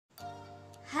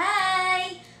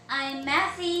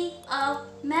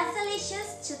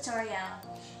tutorial,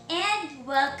 and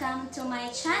welcome to my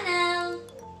channel.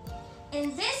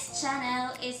 In this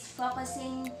channel is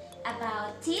focusing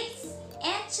about tips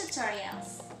and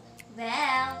tutorials.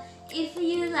 Well, if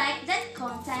you like that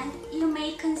content, you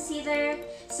may consider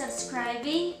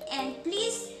subscribing and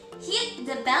please hit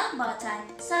the bell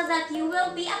button so that you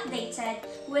will be updated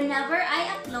whenever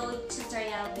I upload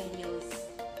tutorial videos.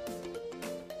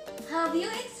 Have you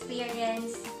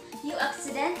experienced you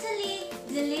accidentally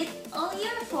delete all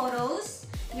your photos,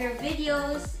 your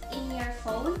videos in your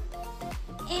phone,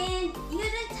 and you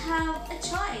didn't have a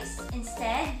choice?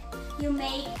 Instead, you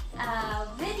make a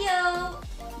video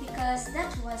because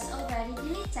that was already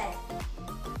deleted.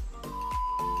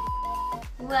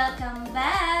 Welcome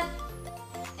back!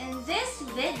 In this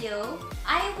video,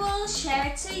 I will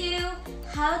share to you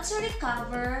how to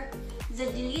recover the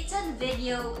deleted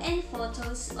video and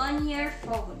photos on your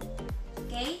phone.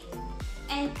 Okay?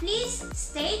 And please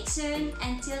stay tuned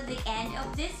until the end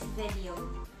of this video.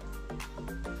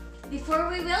 Before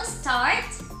we will start,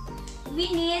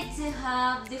 we need to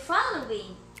have the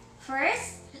following.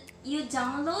 First, you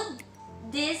download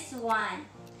this one,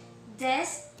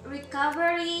 this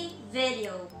recovery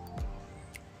video.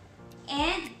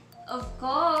 And of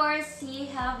course, you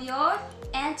have your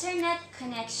internet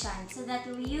connection so that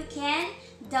you can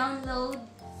download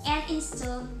and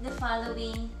install the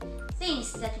following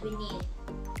things that we need.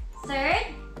 Third,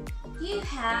 you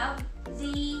have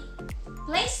the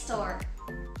Play Store.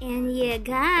 And yeah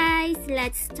guys,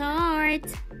 let's start.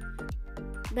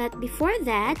 But before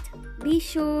that, be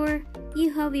sure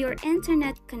you have your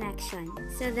internet connection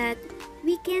so that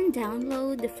we can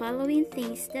download the following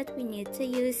things that we need to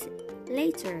use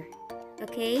later.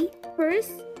 Okay?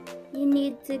 First, you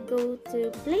need to go to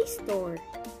Play Store.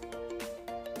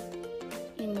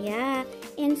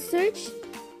 And search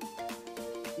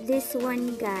this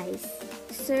one, guys.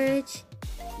 Search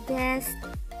Desk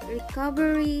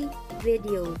Recovery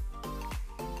Video.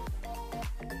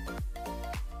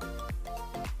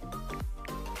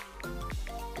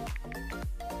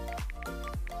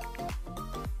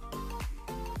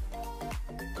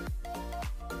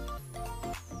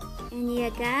 And yeah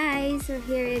guys, so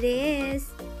here it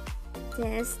is,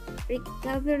 Test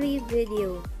Recovery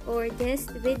Video or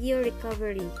Test Video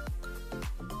Recovery.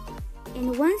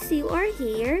 And once you are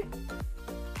here,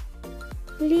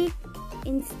 click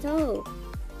Install.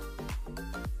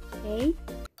 Okay,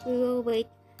 we will wait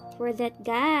for that,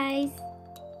 guys.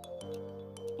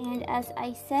 And as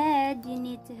I said, you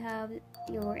need to have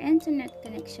your internet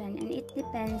connection, and it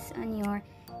depends on your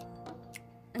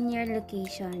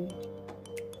location.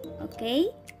 Okay,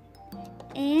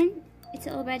 and it's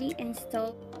already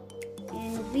installed,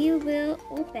 and we will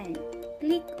open.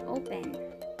 Click open.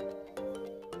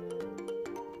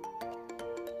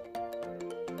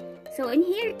 So in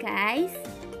here, guys,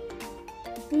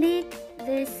 click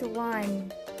this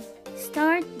one,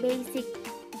 Start Basic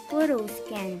Photo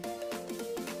Scan.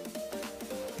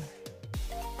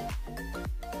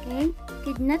 Okay,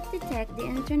 could not detect the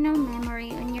internal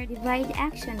memory on your divide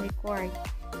action record.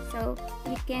 So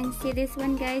you can see this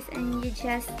one, guys, and you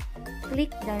just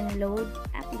click download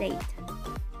update.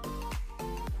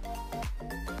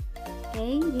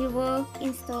 Okay, we will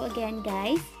install again,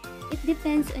 guys. It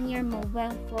depends on your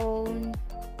mobile phone.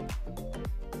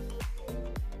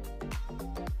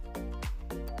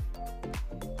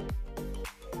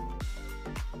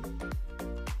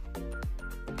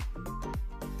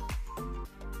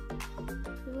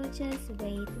 We'll just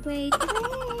wait.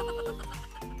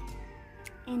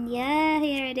 And yeah,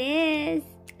 here it is.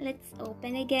 Let's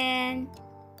open again.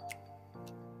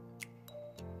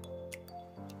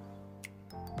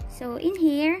 So in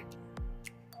here,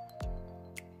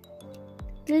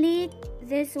 click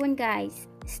this one, guys,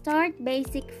 Start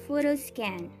Basic Photo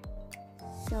Scan.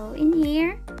 So in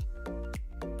here,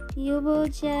 you will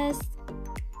just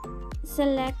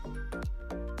select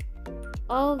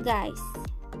all, guys.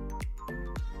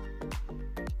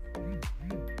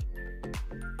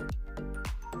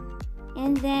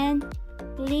 And then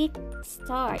click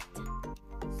Start.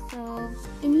 So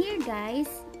in here, guys,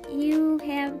 you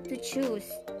have to choose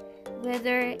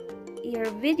whether your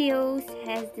videos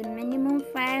has the minimum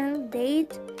file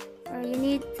date, or you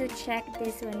need to check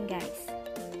this one, guys.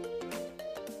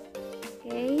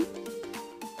 Okay,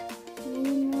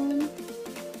 minimum.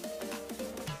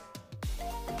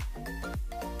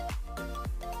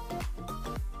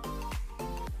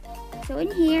 So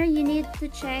in here, you need to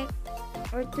check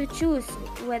or to choose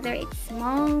whether it's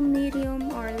small,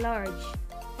 medium, or large.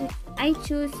 I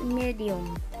choose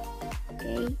medium.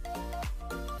 Okay,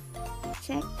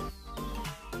 check.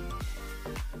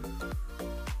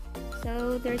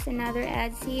 So there's another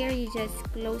ads here, you just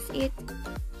close it.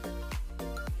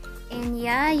 And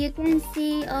yeah, you can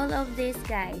see all of this,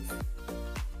 guys.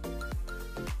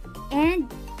 And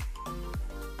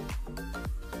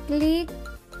click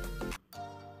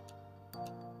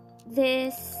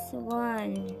this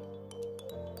one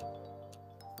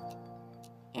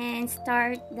and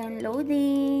start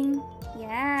downloading.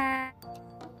 Yeah.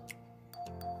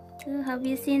 So have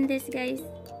you seen this, guys?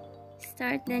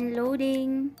 Start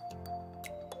downloading.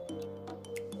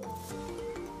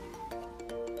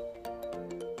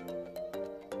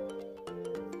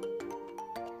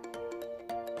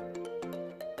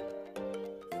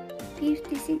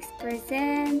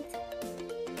 %56%.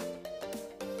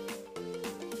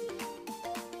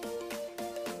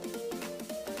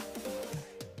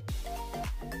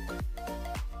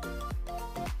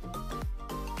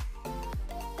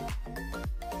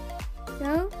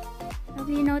 So, have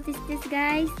you noticed this,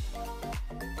 guys?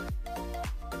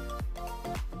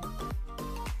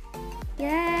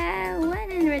 Yeah,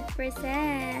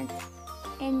 100%.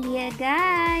 And yeah,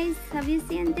 guys, have you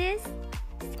seen this?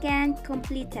 Scan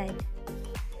completed.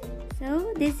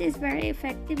 So, this is very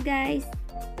effective, guys.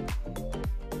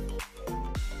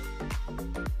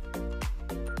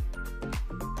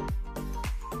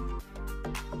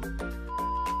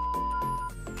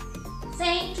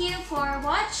 Thank you for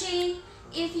watching.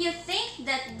 If you think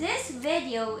that this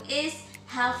video is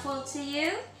helpful to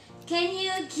you, can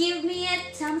you give me a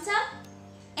thumbs up?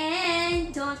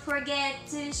 And don't forget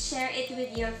to share it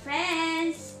with your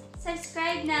friends.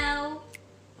 Subscribe now.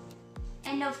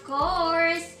 And of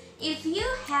course, if you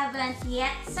haven't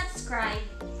yet subscribed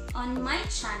on my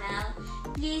channel,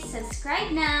 please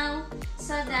subscribe now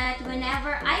so that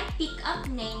whenever I pick up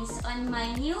names on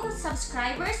my new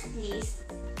subscribers list,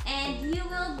 and you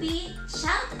will be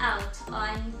shout out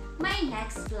on my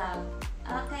next vlog.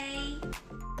 Okay?